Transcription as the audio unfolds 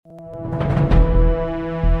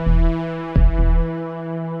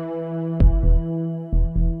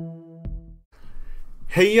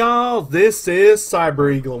Hey y'all, this is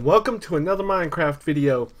Cyber Eagle and welcome to another Minecraft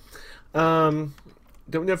video. Don't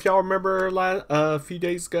know if y'all remember a few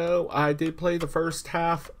days ago I did play the first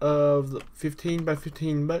half of the 15 by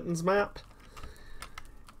 15 buttons map.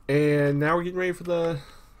 And now we're getting ready for the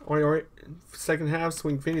second half so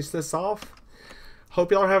we can finish this off.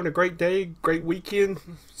 Hope y'all are having a great day, great weekend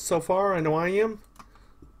so far. I know I am.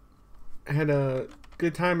 I had a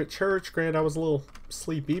good time at church. Granted, I was a little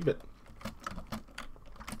sleepy, but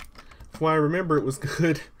from what I remember, it was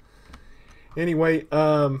good. Anyway,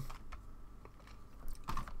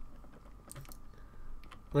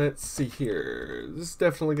 let's see here. This is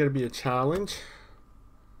definitely going to be a challenge.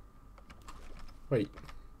 Wait.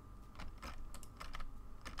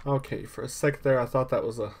 Okay, for a second there, I thought that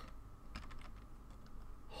was a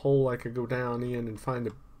hole I could go down in and find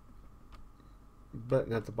a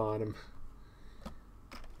button at the bottom.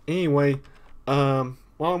 Anyway, while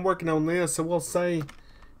I'm working on this, I will say,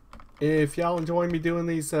 if y'all enjoy me doing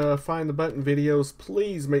these find the button videos,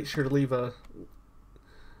 please make sure to leave a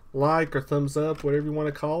like or thumbs up, whatever you want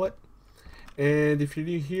to call it. And if you're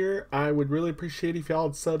new here, I would really appreciate if y'all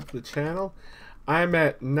would sub to the channel. I'm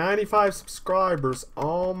at 95 subscribers,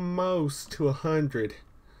 almost to 100.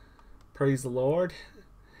 Praise the Lord.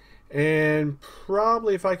 And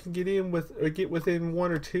probably if I can get within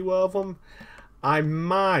one or two of them, I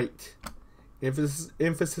might,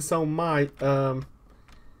 emphasis on might,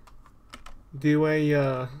 do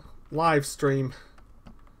a live stream.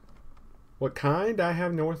 What kind? I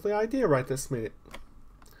have no earthly idea right this minute.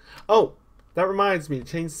 Oh, that reminds me to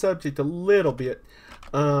change subject a little bit.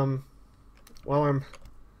 While I'm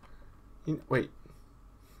wait.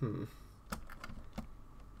 You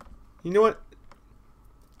know what?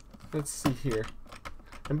 Let's see here.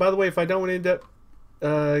 And by the way, if I don't end up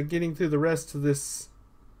getting through the rest of this,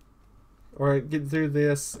 or get through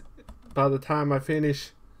this by the time I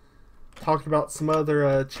finish talking about some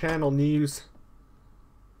other channel news,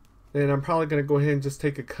 then I'm probably going to go ahead and just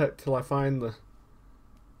take a cut till I find the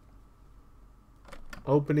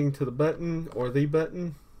opening to the button or the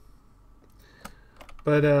button.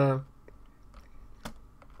 But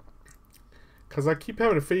because I keep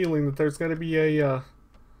having a feeling that there's going to be a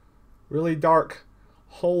really dark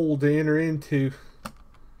hole to enter into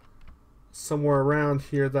somewhere around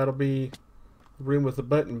here. That'll be the room with the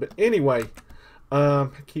button. But anyway, I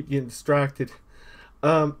keep getting distracted.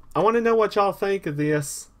 I want to know what y'all think of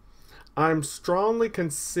this. I'm strongly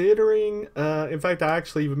considering, in fact, I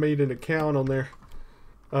actually even made an account on there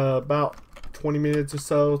about 20 minutes or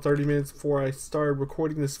so, 30 minutes before I started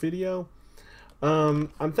recording this video.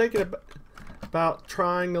 I'm thinking about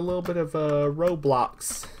trying a little bit of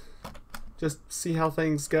Roblox. Just see how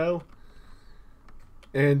things go.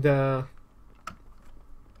 And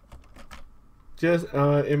just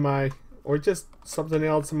just something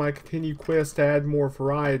else in my continued quest to add more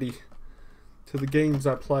variety to the games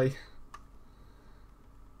I play.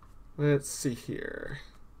 Let's see here.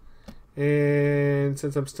 And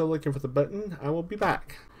since I'm still looking for the button, I will be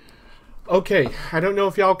back. Okay, I don't know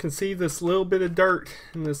if y'all can see this little bit of dirt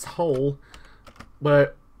in this hole,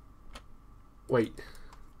 but wait.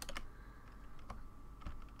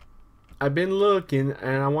 I've been looking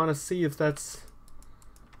and I want to see if that's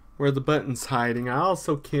where the button's hiding. I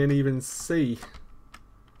also can't even see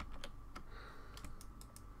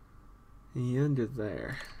under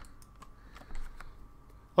there.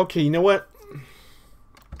 Okay, you know what?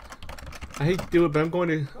 I hate to do it, but I'm going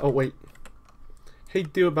to... Oh, wait. Hate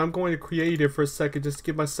to do it, but I'm going to creative for a second just to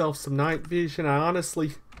give myself some night vision. I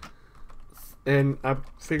honestly... And I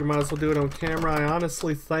figure might as well do it on camera. I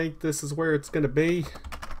honestly think this is where it's going to be.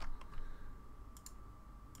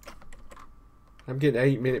 I'm getting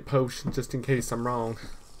 8-minute potion just in case I'm wrong.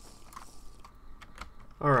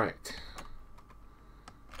 Alright.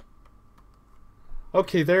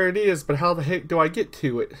 Okay, there it is, but how the heck do I get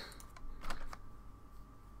to it?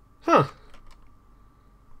 Huh.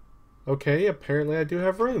 Okay, apparently I do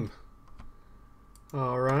have room.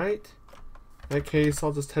 Alright. In that case,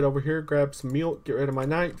 I'll just head over here, grab some milk, get rid of my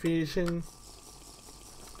night vision.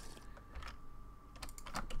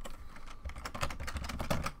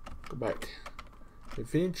 Go back.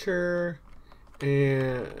 Adventure.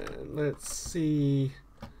 And let's see.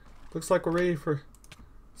 Looks like we're ready for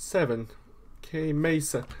 7. Okay,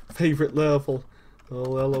 Mesa. Favorite level. Oh,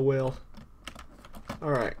 LOL.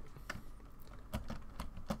 Alright.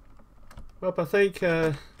 Well, I think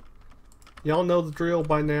y'all know the drill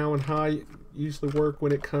by now and how I usually work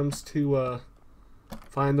when it comes to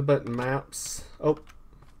find the button maps. Oh.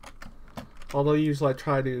 Although usually I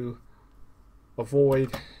try to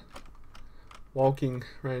avoid walking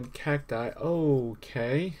around cacti.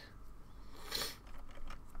 Okay.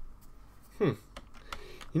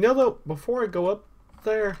 You know though, before I go up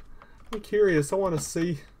there, I'm curious. I want to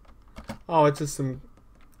see. Oh, it's just some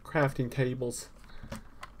crafting tables.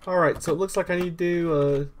 Alright, so it looks like I need to do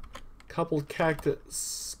a couple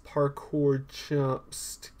cactus parkour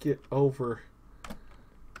jumps to get over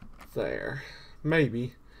there.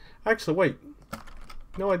 Maybe. Actually, wait.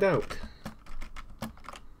 No, I don't.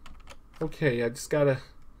 Okay, I just gotta...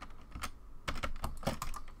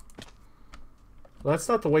 Well, that's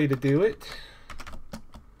not the way to do it.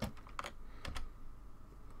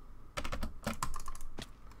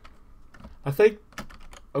 I think...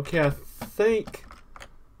 Okay, I think...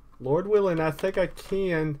 Lord willing, I think I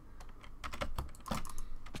can...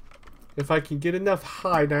 If I can get enough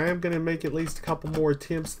height, I am going to make at least a couple more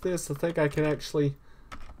attempts at this. I think I can actually...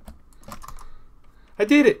 I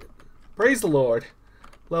did it! Praise the Lord.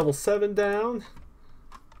 Level 7 down.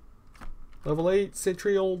 Level 8,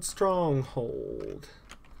 century-old stronghold.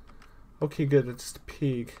 Okay, good. It's just a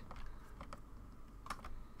pig.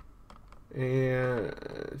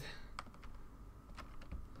 And...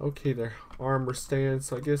 Okay, their armor stands,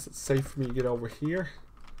 so I guess it's safe for me to get over here.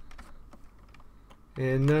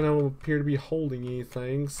 And none of them appear to be holding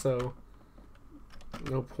anything, so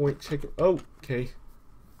no point checking. Oh, okay.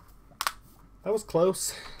 That was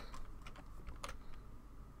close.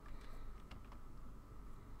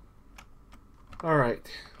 Alright.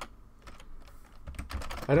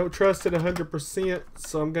 I don't trust it 100%,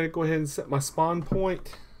 so I'm going to go ahead and set my spawn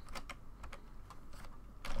point.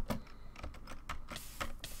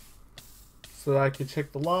 So that I can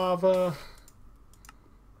check the lava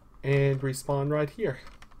and respawn right here.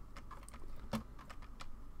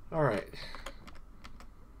 Alright.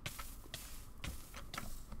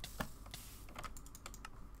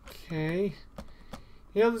 Okay.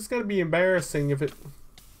 You know, this is going to be embarrassing if it...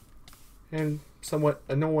 and somewhat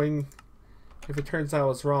annoying if it turns out I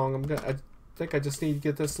was wrong. I think I just need to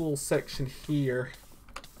get this little section here.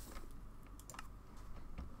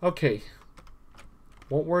 Okay.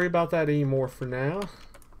 Won't worry about that anymore for now.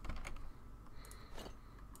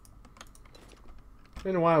 I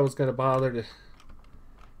don't know why I was going to bother to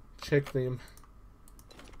check them.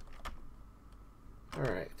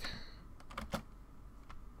 Alright.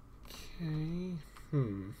 Okay.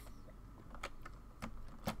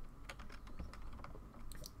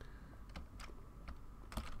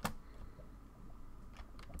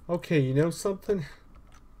 Okay, you know something?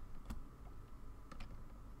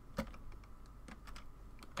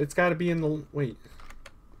 It's got to be in the... Wait.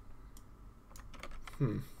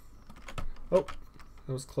 Oh, that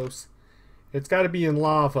was close. It's got to be in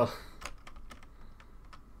lava.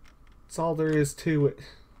 That's all there is to it.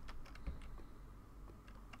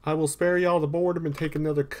 I will spare y'all the boredom and take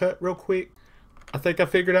another cut real quick. I think I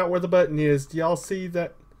figured out where the button is. Do y'all see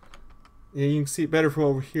that? Yeah, you can see it better from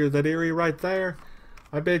over here. That area right there.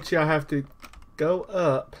 I bet you I have to go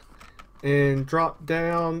up and drop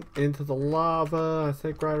down into the lava. I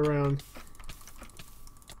think right around...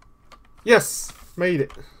 Yes! Made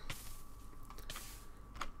it.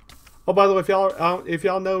 Oh, by the way, if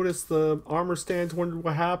y'all notice the armor stands, wondered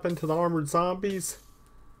what happened to the armored zombies,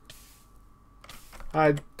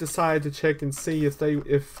 I decided to check and see if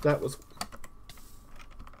that was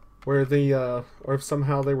where the or if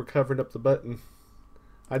somehow they were covering up the button.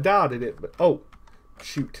 I doubted it, but oh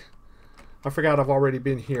shoot, I forgot I've already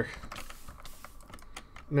been here.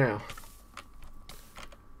 Now,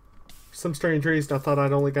 for some strange reason I thought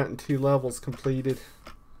I'd only gotten 2 levels completed.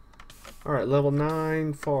 Alright, level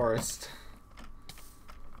 9 forest.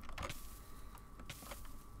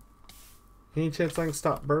 Any chance I can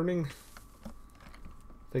stop burning?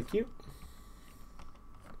 Thank you.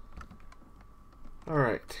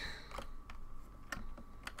 Alright.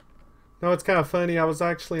 Now it's kind of funny, I was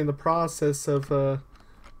actually in the process of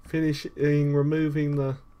finishing removing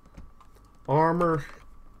the armor.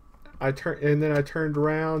 And then I turned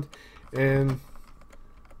around and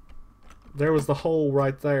there was the hole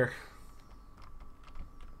right there.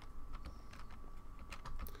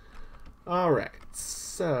 Alright,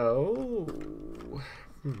 so...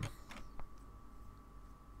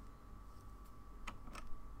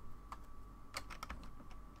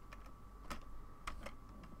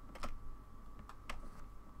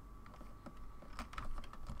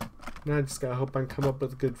 Now I just gotta hope I can come up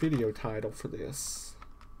with a good video title for this.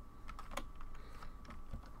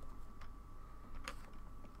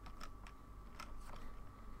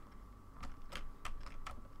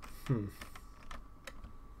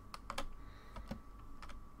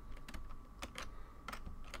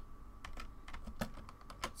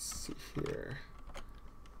 Let's see here.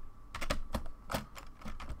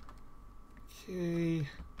 Okay.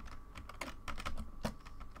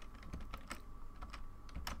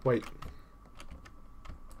 Wait.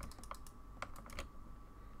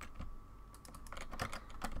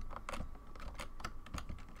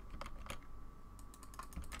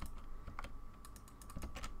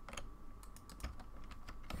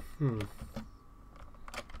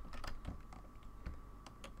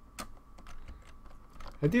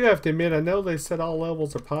 I do have to admit, I know they said all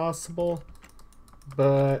levels are possible,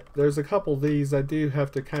 but there's a couple of these I do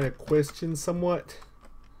have to kind of question somewhat.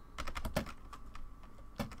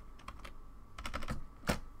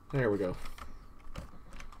 There we go.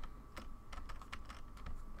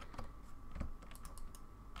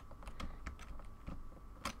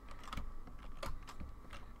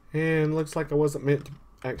 And looks like I wasn't meant to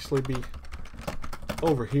actually be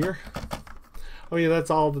over here. Oh yeah,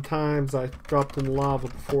 that's all the times I dropped in the lava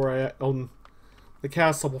before on the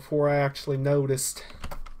castle before I actually noticed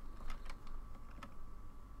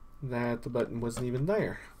that the button wasn't even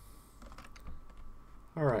there.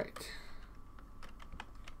 Alright.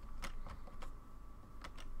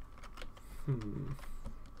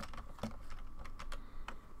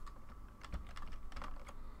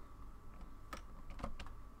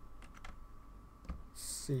 Let's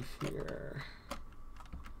see here.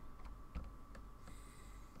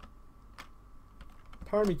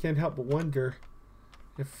 Part of me can't help but wonder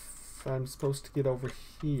if I'm supposed to get over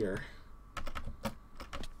here.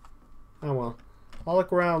 Oh well. I'll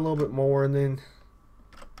look around a little bit more and then...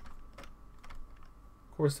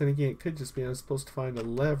 Of course, then again, it could just be I'm supposed to find a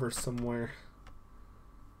lever somewhere.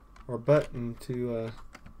 Or a button to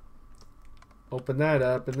open that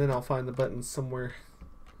up, and then I'll find the button somewhere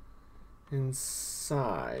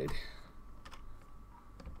inside.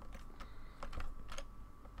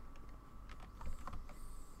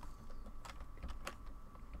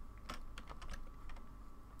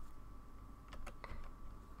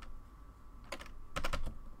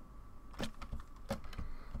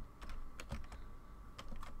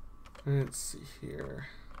 Let's see here.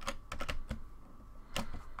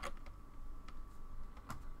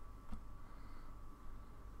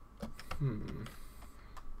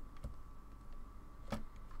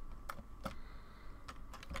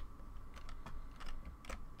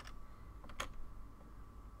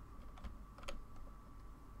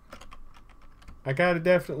 I gotta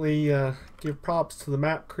definitely give props to the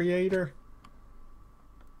map creator.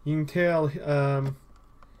 You can tell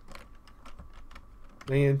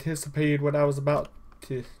they anticipated what I was about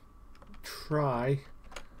to try,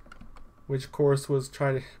 which of course was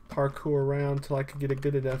try to parkour around till I could get a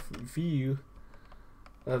good enough view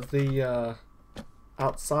of the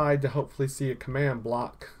outside to hopefully see a command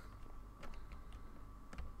block.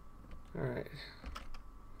 Alright.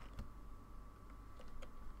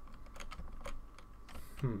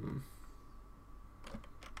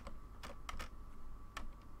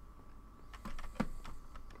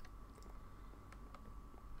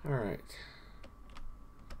 Alright.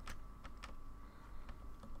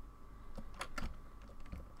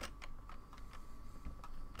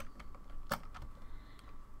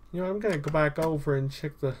 You know, I'm gonna go back over and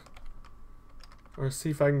check the, or see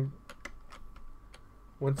if I can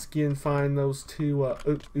once again find those two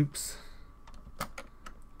oops,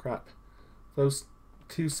 crap, those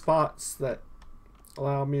two spots that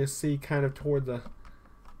allow me to see kind of toward the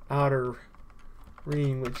outer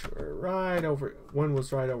ring, which were right over, one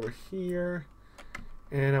was right over here,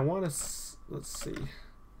 and I want to let's see,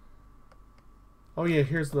 oh yeah,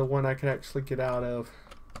 here's the one I can actually get out of.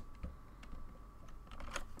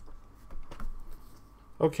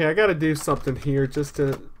 Okay, I gotta do something here just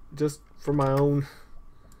for my own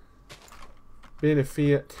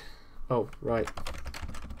benefit. Oh, right.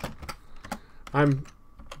 I'm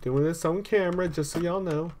doing this on camera, just so y'all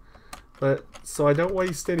know. But, so I don't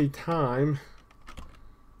waste any time.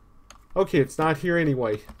 Okay, it's not here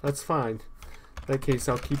anyway. That's fine. In that case,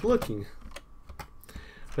 I'll keep looking.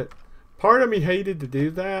 But, part of me hated to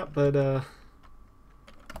do that, but,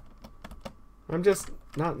 I'm just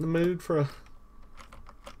not in the mood for a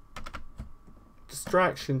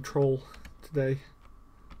distraction troll today.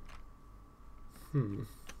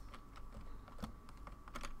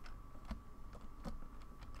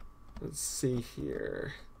 Let's see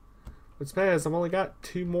here. What's bad is I've only got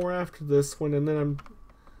 2 more after this one, and then I'm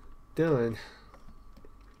done.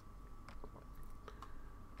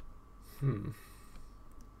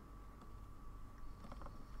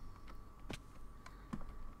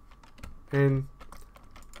 And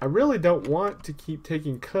I really don't want to keep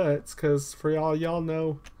taking cuts, because for y'all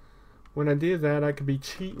know when I do that I could be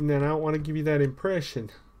cheating, and I don't want to give you that impression.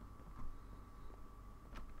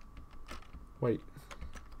 Wait.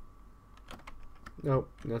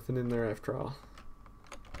 Nope, nothing in there after all.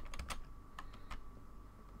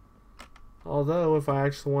 Although, if I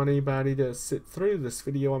actually want anybody to sit through this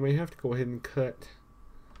video, I may have to go ahead and cut.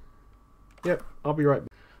 Yep, I'll be right back.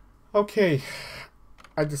 Okay,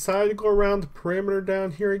 I decided to go around the perimeter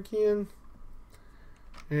down here again.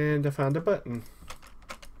 And I found a button.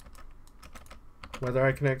 Whether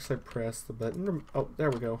I can actually press the button or, oh, there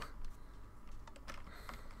we go.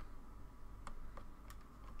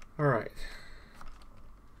 Alright.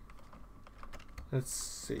 Let's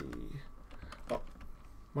see. Oh,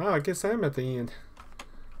 wow, I guess I'm at the end.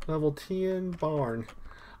 Level 10 barn.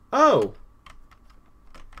 Oh!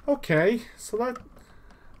 Okay, so that...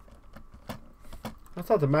 I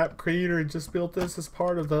thought the map creator had just built this as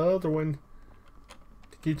part of the other one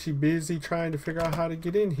to get you busy trying to figure out how to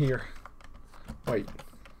get in here. Wait.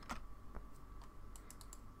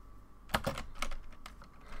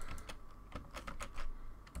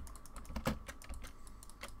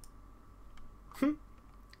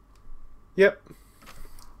 Yep.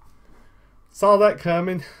 Saw that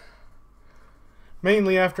coming.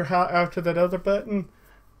 Mainly after that other button,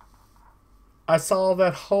 I saw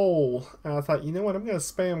that hole and I thought, you know what, I'm going to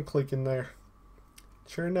spam click in there.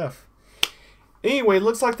 Sure enough. Anyway,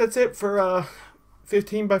 looks like that's it for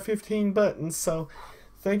 15 by 15 buttons. So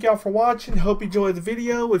thank y'all for watching. Hope you enjoyed the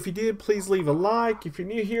video. If you did, please leave a like. If you're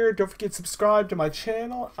new here, don't forget to subscribe to my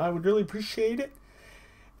channel. I would really appreciate it.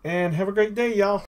 And have a great day, y'all.